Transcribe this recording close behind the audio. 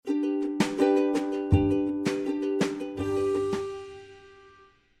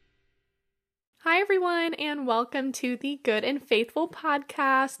everyone, and welcome to the Good and Faithful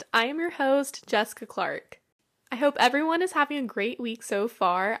podcast. I am your host, Jessica Clark. I hope everyone is having a great week so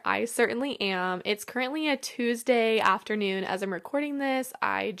far. I certainly am. It's currently a Tuesday afternoon as I'm recording this.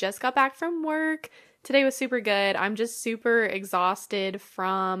 I just got back from work. Today was super good. I'm just super exhausted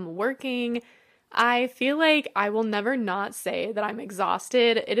from working. I feel like I will never not say that I'm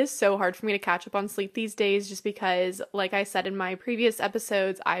exhausted. It is so hard for me to catch up on sleep these days just because, like I said in my previous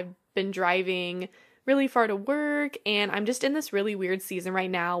episodes, I've been driving really far to work, and I'm just in this really weird season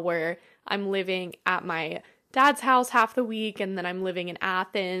right now where I'm living at my dad's house half the week, and then I'm living in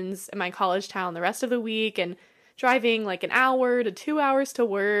Athens in my college town the rest of the week, and driving like an hour to 2 hours to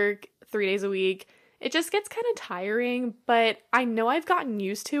work 3 days a week. It just gets kind of tiring, but I know I've gotten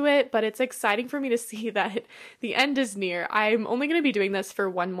used to it, but it's exciting for me to see that the end is near. I'm only going to be doing this for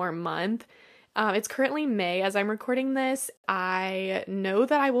one more month. It's currently May as I'm recording this. I know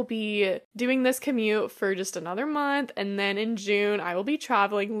that I will be doing this commute for just another month, and then in June I will be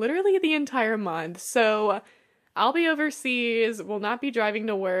traveling literally the entire month. So I'll be overseas, will not be driving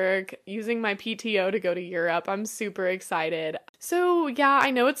to work, using my PTO to go to Europe. I'm super excited. So yeah, I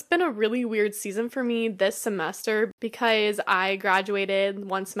know it's been a really weird season for me this semester because I graduated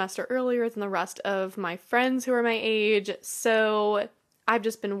one semester earlier than the rest of my friends who are my age. So I've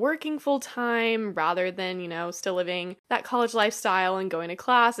just been working full time rather than, still living that college lifestyle and going to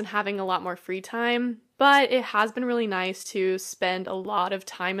class and having a lot more free time. But it has been really nice to spend a lot of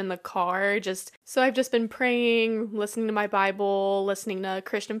time in the car. So I've just been praying, listening to my Bible, listening to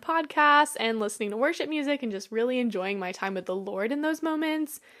Christian podcasts, and listening to worship music, and just really enjoying my time with the Lord in those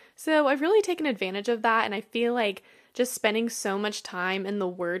moments. So I've really taken advantage of that, and I feel like just spending so much time in the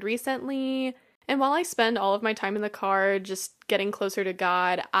Word recently. And while I spend all of my time in the car just getting closer to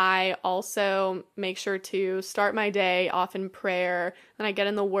God, I also make sure to start my day off in prayer, and I get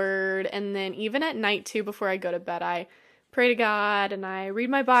in the Word, and then even at night too, before I go to bed, I pray to God, and I read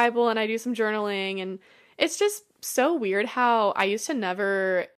my Bible, and I do some journaling, and it's just so weird how I used to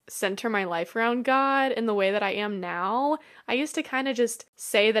never center my life around God in the way that I am now. I used to kind of just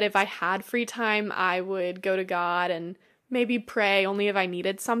say that if I had free time, I would go to God and maybe pray only if I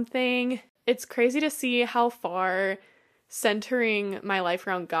needed something. It's crazy to see how far centering my life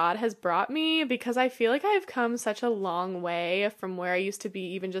around God has brought me, because I feel like I've come such a long way from where I used to be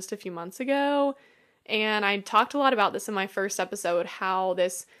even just a few months ago. And I talked a lot about this in my first episode, how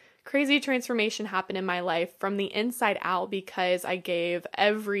this crazy transformation happened in my life from the inside out because I gave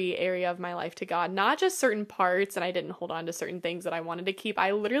every area of my life to God, not just certain parts, and I didn't hold on to certain things that I wanted to keep.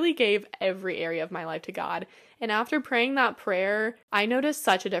 I literally gave every area of my life to God. And after praying that prayer, I noticed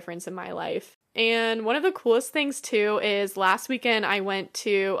such a difference in my life. And one of the coolest things too is last weekend I went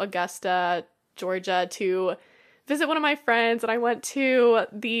to Augusta, Georgia to visit one of my friends, and I went to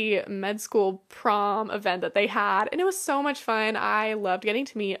the med school prom event that they had, and it was so much fun. I loved getting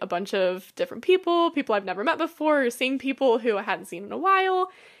to meet a bunch of different people I've never met before, seeing people who I hadn't seen in a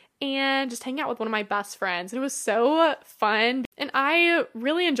while, and just hanging out with one of my best friends. And it was so fun, and I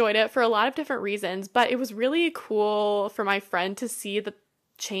really enjoyed it for a lot of different reasons, but it was really cool for my friend to see the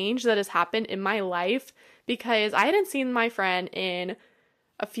change that has happened in my life, because I hadn't seen my friend in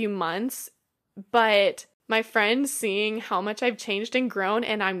a few months, but my friend seeing how much I've changed and grown,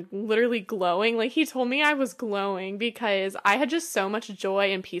 and I'm literally glowing. Like, he told me I was glowing because I had just so much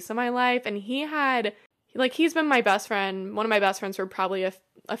joy and peace in my life, and he's been my best friend, one of my best friends for probably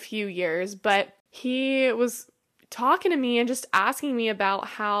a few years, but he was talking to me and just asking me about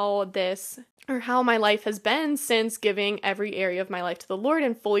how my life has been since giving every area of my life to the Lord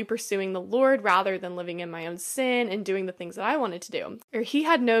and fully pursuing the Lord rather than living in my own sin and doing the things that I wanted to do. Or he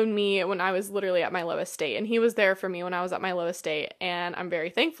had known me when I was literally at my lowest state, and he was there for me when I was at my lowest state, and I'm very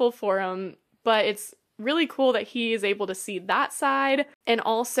thankful for him. But it's really cool that he is able to see that side and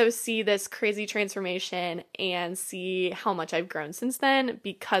also see this crazy transformation and see how much I've grown since then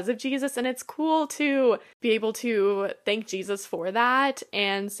because of Jesus. And it's cool to be able to thank Jesus for that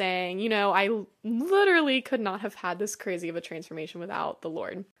and saying, I literally could not have had this crazy of a transformation without the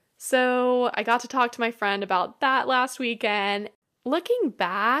Lord. So I got to talk to my friend about that last weekend. Looking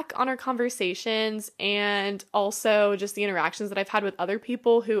back on our conversations and also just the interactions that I've had with other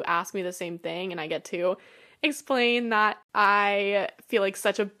people who ask me the same thing, and I get to explain that I feel like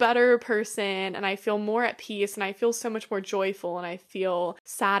such a better person, and I feel more at peace, and I feel so much more joyful, and I feel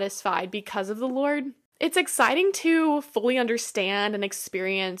satisfied because of the Lord. It's exciting to fully understand and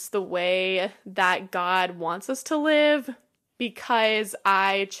experience the way that God wants us to live, because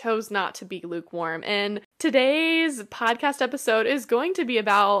I chose not to be lukewarm. And today's podcast episode is going to be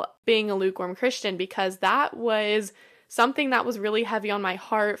about being a lukewarm Christian, because that was something that was really heavy on my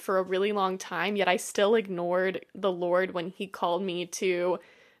heart for a really long time, yet I still ignored the Lord when He called me to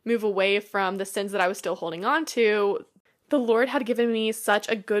move away from the sins that I was still holding on to. The Lord had given me such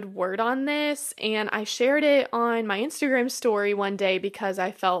a good word on this, and I shared it on my Instagram story one day because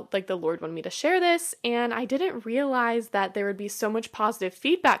I felt like the Lord wanted me to share this, and I didn't realize that there would be so much positive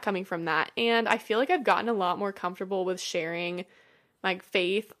feedback coming from that. And I feel like I've gotten a lot more comfortable with sharing my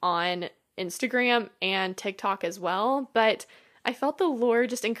faith on Instagram and TikTok as well, but I felt the Lord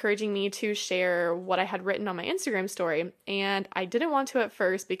just encouraging me to share what I had written on my Instagram story, and I didn't want to at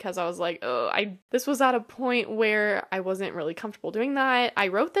first because I was like, this was at a point where I wasn't really comfortable doing that. I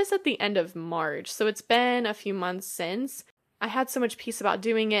wrote this at the end of March, so it's been a few months since. I had so much peace about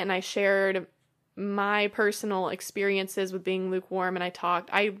doing it, and I shared my personal experiences with being lukewarm, and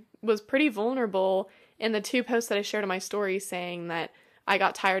I was pretty vulnerable in the 2 posts that I shared on my story saying that I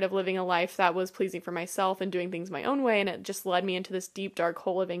got tired of living a life that was pleasing for myself and doing things my own way, and it just led me into this deep, dark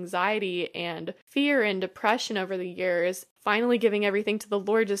hole of anxiety and fear and depression over the years. Finally giving everything to the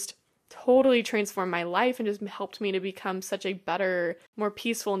Lord just totally transformed my life and just helped me to become such a better, more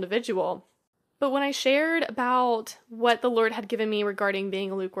peaceful individual. But when I shared about what the Lord had given me regarding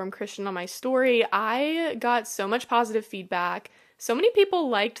being a lukewarm Christian on my story, I got so much positive feedback. So many people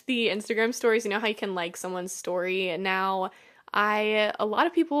liked the Instagram stories. You know how you can like someone's story now? A lot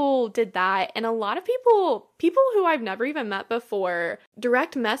of people did that, and a lot of people who I've never even met before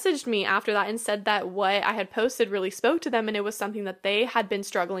direct messaged me after that and said that what I had posted really spoke to them, and it was something that they had been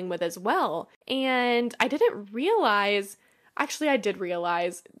struggling with as well. And I did realize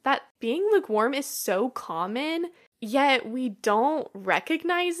that being lukewarm is so common, yet we don't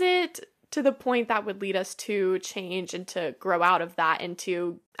recognize it to the point that would lead us to change and to grow out of that and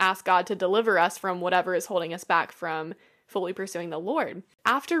to ask God to deliver us from whatever is holding us back from fully pursuing the Lord.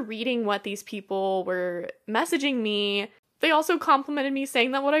 After reading what these people were messaging me, they also complimented me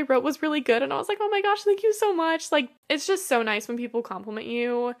saying that what I wrote was really good, and I was like, oh my gosh, thank you so much. Like, it's just so nice when people compliment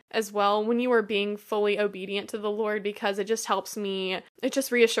you as well when you are being fully obedient to the Lord, because it just helps me, it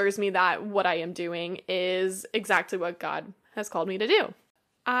just reassures me that what I am doing is exactly what God has called me to do.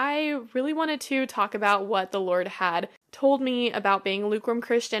 I really wanted to talk about what the Lord had told me about being a lukewarm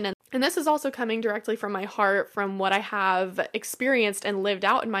Christian, and this is also coming directly from my heart, from what I have experienced and lived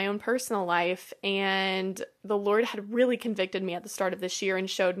out in my own personal life. And the Lord had really convicted me at the start of this year and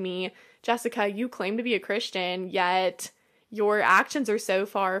showed me, Jessica, you claim to be a Christian, yet your actions are so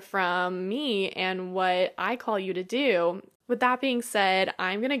far from me and what I call you to do. With that being said,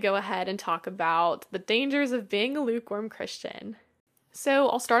 I'm going to go ahead and talk about the dangers of being a lukewarm Christian. So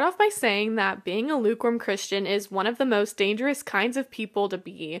I'll start off by saying that being a lukewarm Christian is one of the most dangerous kinds of people to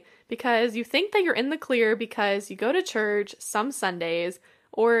be, because you think that you're in the clear because you go to church some Sundays,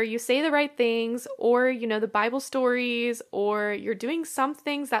 or you say the right things, or you know the Bible stories, or you're doing some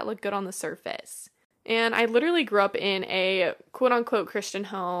things that look good on the surface. And I literally grew up in a quote-unquote Christian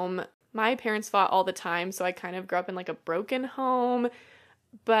home. My parents fought all the time, so I kind of grew up in like a broken home.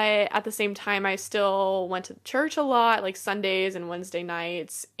 But at the same time, I still went to church a lot, like Sundays and Wednesday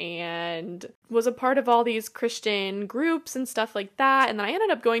nights, and was a part of all these Christian groups and stuff like that. And then I ended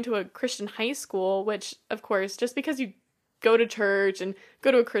up going to a Christian high school, which, of course, just because you go to church and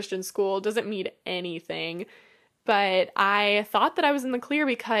go to a Christian school doesn't mean anything. But I thought that I was in the clear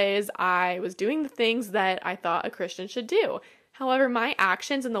because I was doing the things that I thought a Christian should do. However, my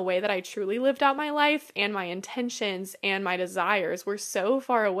actions and the way that I truly lived out my life and my intentions and my desires were so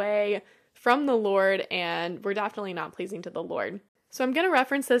far away from the Lord and were definitely not pleasing to the Lord. So I'm going to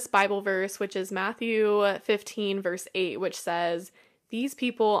reference this Bible verse, which is Matthew 15, verse 8, which says, "These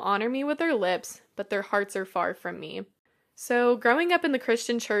people honor me with their lips, but their hearts are far from me." So growing up in the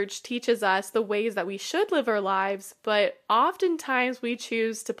Christian church teaches us the ways that we should live our lives, but oftentimes we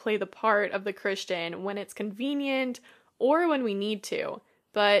choose to play the part of the Christian when it's convenient or when we need to.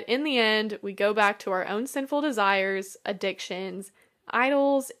 But in the end, we go back to our own sinful desires, addictions,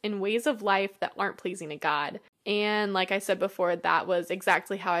 idols, and ways of life that aren't pleasing to God. And like I said before, that was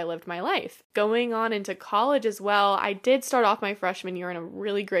exactly how I lived my life. Going on into college as well, I did start off my freshman year in a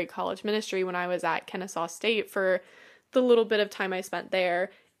really great college ministry when I was at Kennesaw State for the little bit of time I spent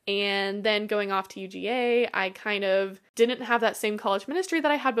there. And then going off to UGA, I kind of didn't have that same college ministry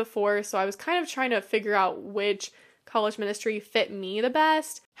that I had before, so I was kind of trying to figure out which college ministry fit me the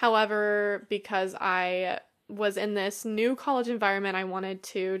best. However, because I was in this new college environment, I wanted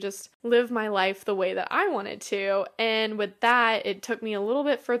to just live my life the way that I wanted to. And with that, it took me a little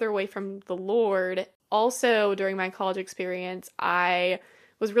bit further away from the Lord. Also, during my college experience, I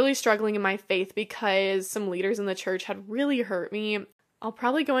was really struggling in my faith because some leaders in the church had really hurt me. I'll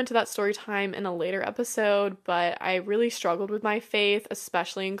probably go into that story time in a later episode, but I really struggled with my faith,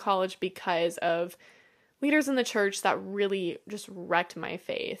 especially in college, because of leaders in the church that really just wrecked my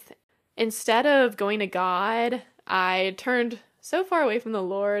faith. Instead of going to God, I turned so far away from the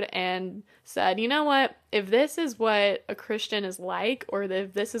Lord and said, you know what, if this is what a Christian is like, or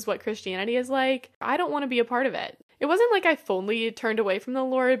if this is what Christianity is like, I don't want to be a part of it. It wasn't like I fully turned away from the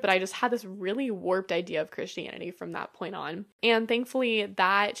Lord, but I just had this really warped idea of Christianity from that point on. And thankfully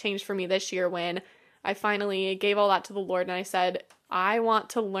that changed for me this year when I finally gave all that to the Lord and I said, I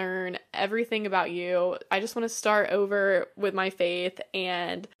want to learn everything about you. I just want to start over with my faith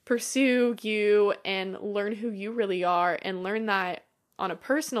and pursue you and learn who you really are and learn that on a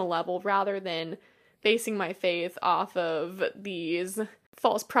personal level rather than basing my faith off of these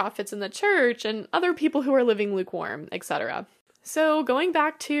false prophets in the church and other people who are living lukewarm, etc. So going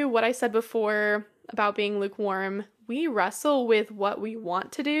back to what I said before about being lukewarm, we wrestle with what we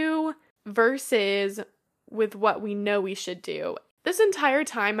want to do versus with what we know we should do. This entire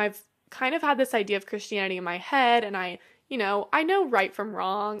time I've kind of had this idea of Christianity in my head, and I know right from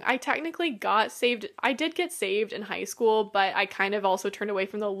wrong. I technically got saved. I did get saved in high school, but I kind of also turned away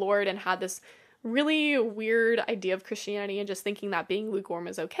from the Lord and had this really weird idea of Christianity and just thinking that being lukewarm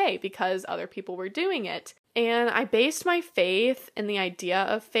is okay because other people were doing it. And I based my faith and the idea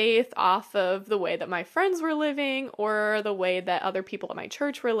of faith off of the way that my friends were living or the way that other people at my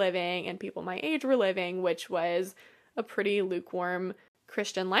church were living and people my age were living, which was a pretty lukewarm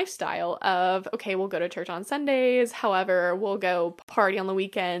Christian lifestyle of, okay, we'll go to church on Sundays, however, we'll go party on the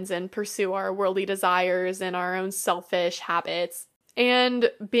weekends and pursue our worldly desires and our own selfish habits. And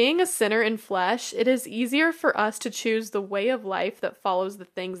being a sinner in flesh, it is easier for us to choose the way of life that follows the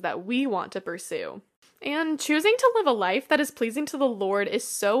things that we want to pursue. And choosing to live a life that is pleasing to the Lord is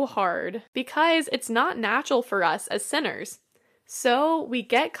so hard because it's not natural for us as sinners. So we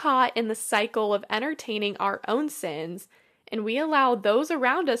get caught in the cycle of entertaining our own sins, and we allow those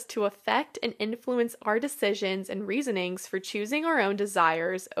around us to affect and influence our decisions and reasonings for choosing our own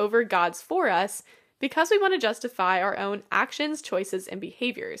desires over God's for us because we want to justify our own actions, choices, and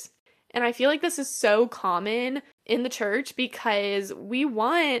behaviors. And I feel like this is so common in the church because we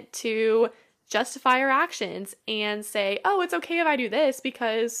want to justify our actions and say, oh, it's okay if I do this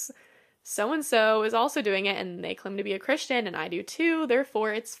because so-and-so is also doing it and they claim to be a Christian and I do too,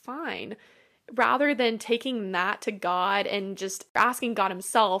 therefore it's fine. Rather than taking that to God and just asking God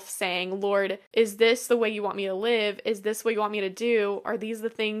himself, saying, Lord, is this the way you want me to live? Is this what you want me to do? Are these the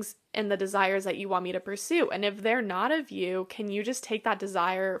things and the desires that you want me to pursue? And if they're not of you, can you just take that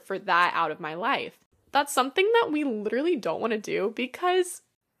desire for that out of my life? That's something that we literally don't want to do because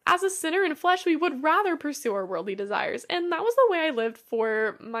as a sinner in flesh, we would rather pursue our worldly desires. And that was the way I lived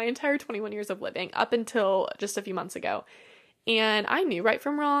for my entire 21 years of living up until just a few months ago. And I knew right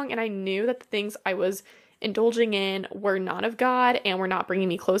from wrong, and I knew that the things I was indulging in were not of God and were not bringing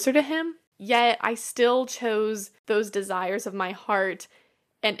me closer to him. Yet I still chose those desires of my heart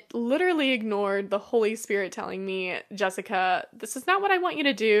and literally ignored the Holy Spirit telling me, Jessica, this is not what I want you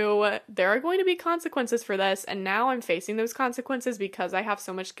to do. There are going to be consequences for this, and now I'm facing those consequences because I have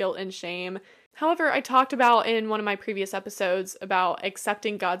so much guilt and shame. However, I talked about in one of my previous episodes about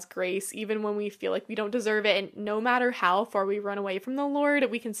accepting God's grace even when we feel like we don't deserve it, and no matter how far we run away from the Lord,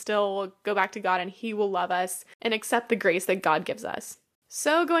 we can still go back to God and he will love us and accept the grace that God gives us.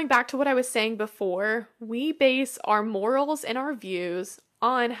 So going back to what I was saying before, we base our morals and our views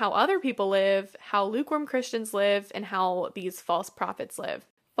on how other people live, how lukewarm Christians live, and how these false prophets live.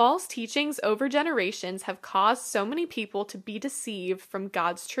 False teachings over generations have caused so many people to be deceived from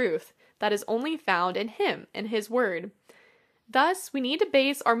God's truth that is only found in him and his word. Thus, we need to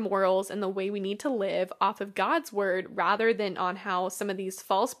base our morals and the way we need to live off of God's word rather than on how some of these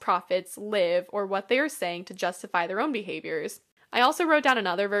false prophets live or what they are saying to justify their own behaviors. I also wrote down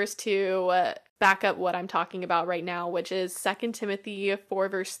another verse to back up what I'm talking about right now, which is 2 Timothy 4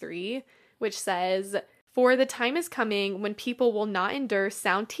 verse 3, which says, "For the time is coming when people will not endure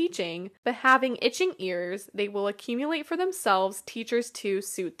sound teaching, but having itching ears, they will accumulate for themselves teachers to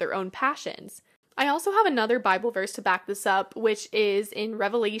suit their own passions." I also have another Bible verse to back this up, which is in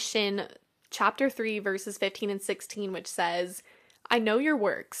Revelation chapter 3 verses 15 and 16, which says, "I know your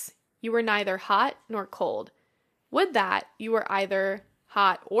works. You are neither hot nor cold. Would that you were either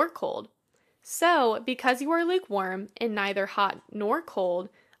hot or cold. So, because you are lukewarm and neither hot nor cold,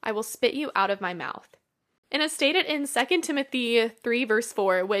 I will spit you out of my mouth." And as stated in 2 Timothy 3 verse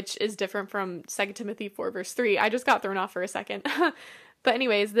 4, which is different from 2 Timothy 4 verse 3. I just got thrown off for a second. But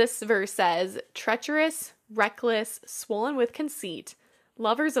anyways, this verse says, "Treacherous, reckless, swollen with conceit,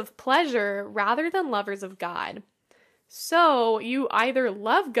 lovers of pleasure rather than lovers of God." So you either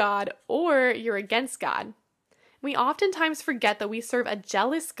love God or you're against God. We oftentimes forget that we serve a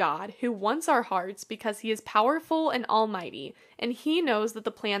jealous God who wants our hearts because he is powerful and almighty, and he knows that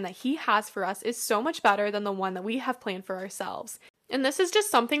the plan that he has for us is so much better than the one that we have planned for ourselves. And this is just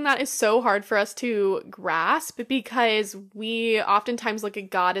something that is so hard for us to grasp because we oftentimes look at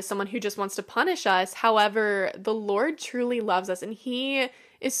God as someone who just wants to punish us. However, the Lord truly loves us and he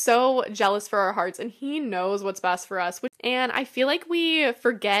is so jealous for our hearts and he knows what's best for us. And I feel like we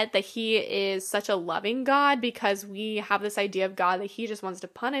forget that he is such a loving God because we have this idea of God that he just wants to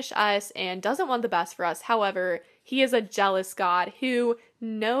punish us and doesn't want the best for us. However, he is a jealous God who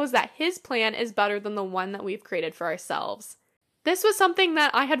knows that his plan is better than the one that we've created for ourselves. This was something that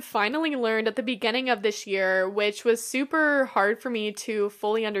I had finally learned at the beginning of this year, which was super hard for me to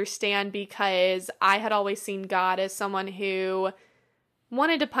fully understand because I had always seen God as someone who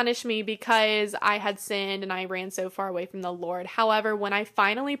wanted to punish me because I had sinned and I ran so far away from the Lord. However, when I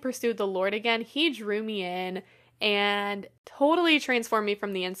finally pursued the Lord again, he drew me in and totally transformed me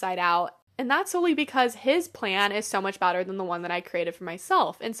from the inside out. And that's solely because his plan is so much better than the one that I created for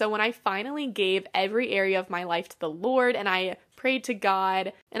myself. And so when I finally gave every area of my life to the Lord and I prayed to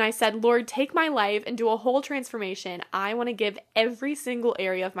God and I said, Lord, take my life and do a whole transformation. I want to give every single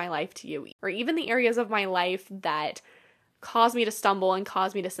area of my life to you, or even the areas of my life that cause me to stumble and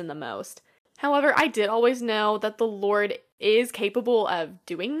cause me to sin the most. However, I did always know that the Lord is capable of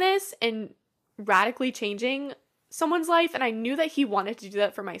doing this and radically changing someone's life, and I knew that he wanted to do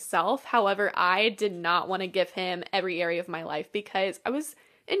that for myself. However, I did not want to give him every area of my life because I was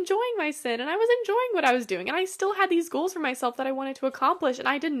enjoying my sin and I was enjoying what I was doing, and I still had these goals for myself that I wanted to accomplish, and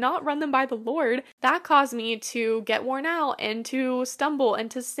I did not run them by the Lord. That caused me to get worn out and to stumble and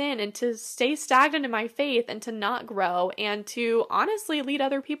to sin and to stay stagnant in my faith and to not grow and to honestly lead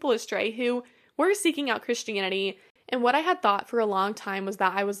other people astray who were seeking out Christianity. And what I had thought for a long time was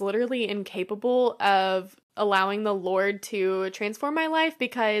that I was literally incapable of allowing the Lord to transform my life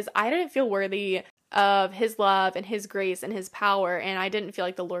because I didn't feel worthy of his love and his grace and his power, and I didn't feel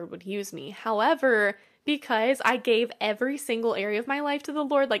like the Lord would use me. However, because I gave every single area of my life to the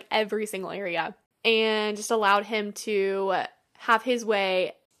Lord, like every single area, and just allowed him to have his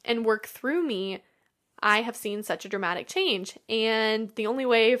way and work through me, I have seen such a dramatic change. And the only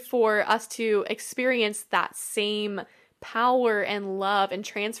way for us to experience that same power and love and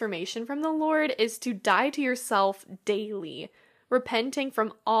transformation from the Lord is to die to yourself daily, repenting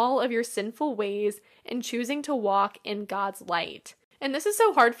from all of your sinful ways and choosing to walk in God's light. And this is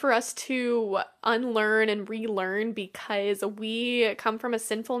so hard for us to unlearn and relearn because we come from a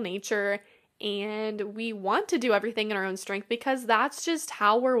sinful nature and we want to do everything in our own strength because that's just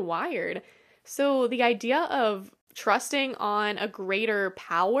how we're wired. So the idea of trusting on a greater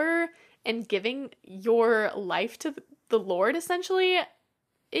power and giving your life to the Lord essentially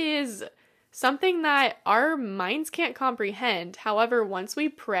is something that our minds can't comprehend. However, once we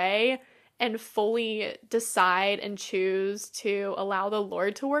pray and fully decide and choose to allow the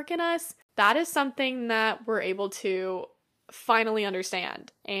Lord to work in us, that is something that we're able to finally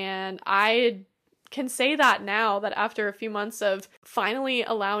understand. And I can say that now, that after a few months of finally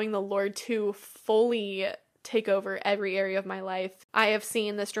allowing the Lord to fully take over every area of my life, I have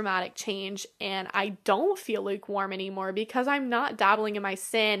seen this dramatic change, and I don't feel lukewarm anymore because I'm not dabbling in my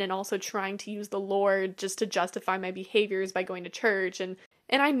sin and also trying to use the Lord just to justify my behaviors by going to church. And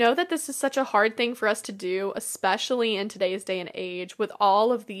I know that this is such a hard thing for us to do, especially in today's day and age, with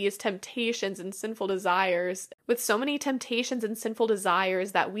all of these temptations and sinful desires, with so many temptations and sinful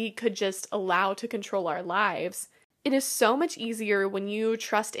desires that we could just allow to control our lives. It is so much easier when you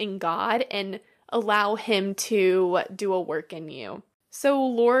trust in God and allow him to do a work in you. So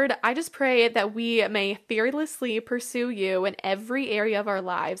Lord, I just pray that we may fearlessly pursue you in every area of our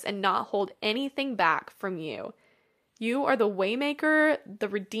lives and not hold anything back from you. You are the waymaker, the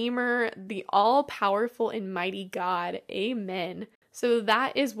redeemer, the all-powerful and mighty God. Amen. So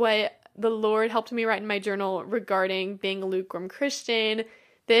that is what the Lord helped me write in my journal regarding being a lukewarm Christian.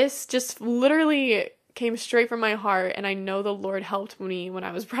 This just literally came straight from my heart, and I know the Lord helped me when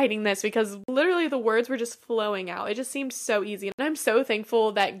I was writing this because literally the words were just flowing out. It just seemed so easy, and I'm so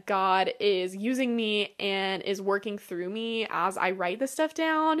thankful that God is using me and is working through me as I write this stuff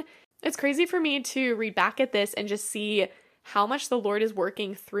down. It's crazy for me to read back at this and just see how much the Lord is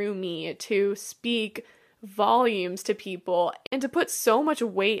working through me to speak volumes to people and to put so much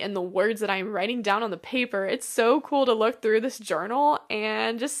weight in the words that I'm writing down on the paper. It's so cool to look through this journal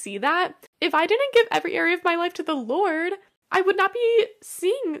and just see that if I didn't give every area of my life to the Lord, I would not be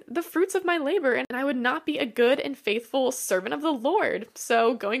seeing the fruits of my labor, and I would not be a good and faithful servant of the Lord.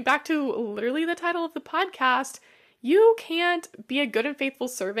 So going back to literally the title of the podcast, You can't be a good and faithful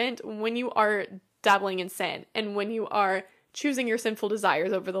servant when you are dabbling in sin and when you are choosing your sinful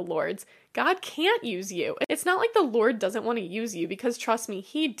desires over the Lord's. God can't use you. It's not like the Lord doesn't want to use you, because trust me,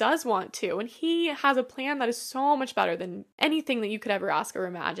 He does want to, and He has a plan that is so much better than anything that you could ever ask or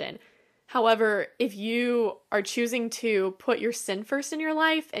imagine. However, if you are choosing to put your sin first in your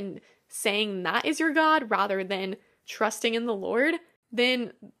life and saying that is your God rather than trusting in the Lord,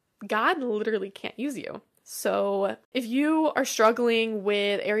 then God literally can't use you. So if you are struggling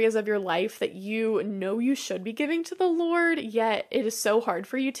with areas of your life that you know you should be giving to the Lord, yet it is so hard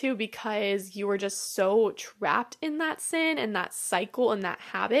for you to because you are just so trapped in that sin and that cycle and that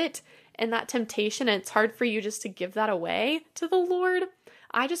habit and that temptation, and it's hard for you just to give that away to the Lord,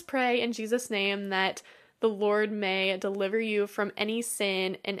 I just pray in Jesus' name that the Lord may deliver you from any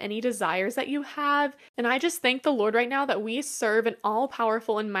sin and any desires that you have. And I just thank the Lord right now that we serve an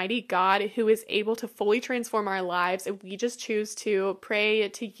all-powerful and mighty God who is able to fully transform our lives if we just choose to pray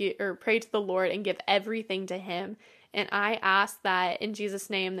to the Lord and give everything to Him. And I ask that in Jesus'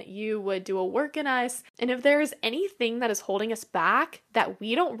 name that you would do a work in us. And if there is anything that is holding us back that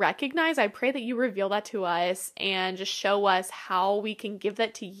we don't recognize, I pray that you reveal that to us and just show us how we can give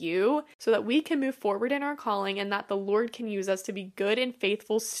that to you so that we can move forward in our calling and that the Lord can use us to be good and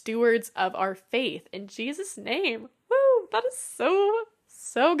faithful stewards of our faith. In Jesus' name. Woo! That is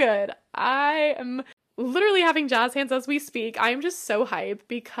so good. I am literally having jazz hands as we speak. I am just so hyped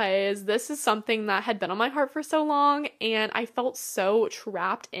because this is something that had been on my heart for so long, and I felt so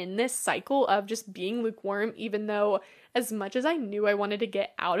trapped in this cycle of just being lukewarm, even though as much as I knew I wanted to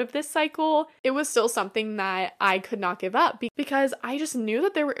get out of this cycle, it was still something that I could not give up because I just knew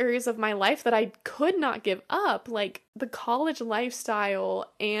that there were areas of my life that I could not give up, like the college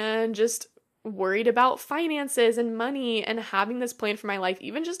lifestyle and just worried about finances and money and having this plan for my life,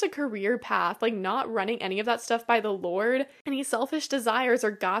 even just a career path, like not running any of that stuff by the Lord, any selfish desires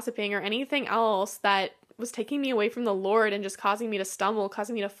or gossiping or anything else that was taking me away from the Lord and just causing me to stumble,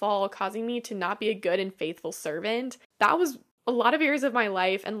 causing me to fall, causing me to not be a good and faithful servant. That was a lot of areas of my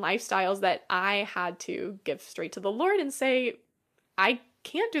life and lifestyles that I had to give straight to the Lord and say, I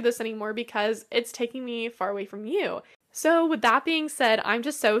can't do this anymore because it's taking me far away from you. So with that being said, I'm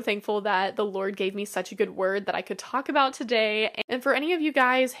just so thankful that the Lord gave me such a good word that I could talk about today. And for any of you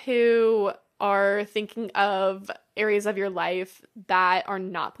guys who are thinking of areas of your life that are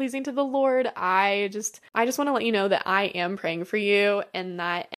not pleasing to the Lord, I just want to let you know that I am praying for you, and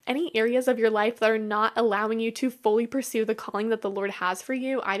that any areas of your life that are not allowing you to fully pursue the calling that the Lord has for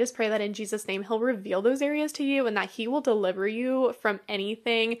you, I just pray that in Jesus' name He'll reveal those areas to you and that He will deliver you from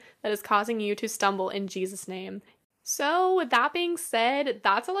anything that is causing you to stumble in Jesus' name. So with that being said,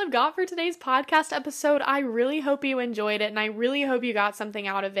 that's all I've got for today's podcast episode. I really hope you enjoyed it, and I really hope you got something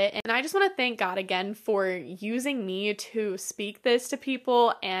out of it. And I just want to thank God again for using me to speak this to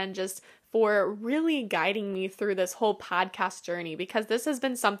people and just for really guiding me through this whole podcast journey, because this has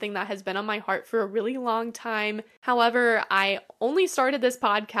been something that has been on my heart for a really long time. However, I only started this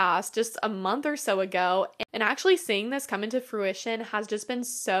podcast just a month or so ago, and actually seeing this come into fruition has just been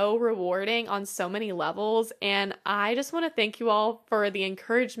so rewarding on so many levels. And I just want to thank you all for the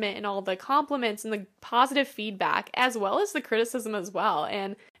encouragement and all the compliments and the positive feedback, as well as the criticism as well.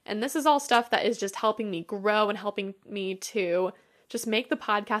 And this is all stuff that is just helping me grow and helping me to just make the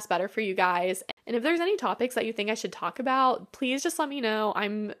podcast better for you guys. And if there's any topics that you think I should talk about, please just let me know.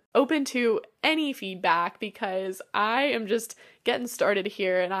 I'm open to any feedback because I am just getting started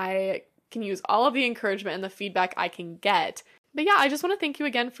here and I can use all of the encouragement and the feedback I can get. But yeah, I just want to thank you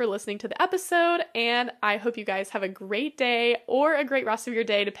again for listening to the episode, and I hope you guys have a great day or a great rest of your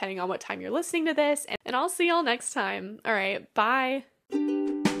day, depending on what time you're listening to this. And I'll see y'all next time. All right, bye.